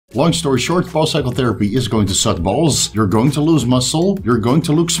Long story short, post-cycle therapy is going to suck balls. You're going to lose muscle. You're going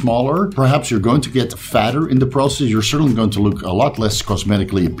to look smaller. Perhaps you're going to get fatter in the process. You're certainly going to look a lot less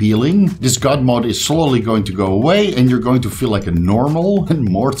cosmetically appealing. This God mode is slowly going to go away and you're going to feel like a normal and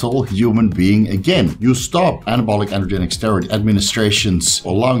mortal human being again. You stop anabolic androgenic steroid administrations,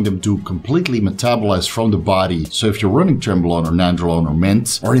 allowing them to completely metabolize from the body. So if you're running Trembolone or Nandrolone or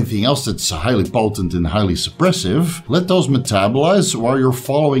Ment or anything else that's highly potent and highly suppressive, let those metabolize while you're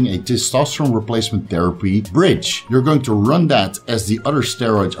following a testosterone replacement therapy bridge. You're going to run that as the other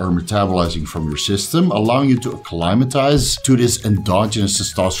steroids are metabolizing from your system, allowing you to acclimatize to this endogenous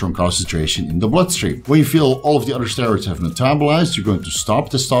testosterone concentration in the bloodstream. When you feel all of the other steroids have metabolized, you're going to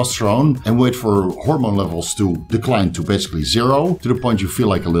stop testosterone and wait for hormone levels to decline to basically zero, to the point you feel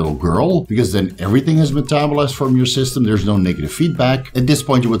like a little girl, because then everything has metabolized from your system. There's no negative feedback. At this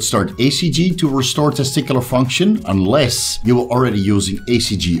point, you would start ACG to restore testicular function, unless you were already using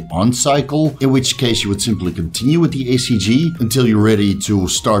ACG on cycle, in which case you would simply continue with the ACG until you're ready to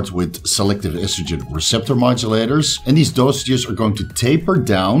start with selective estrogen receptor modulators. And these dosages are going to taper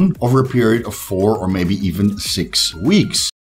down over a period of 4 or maybe even 6 weeks.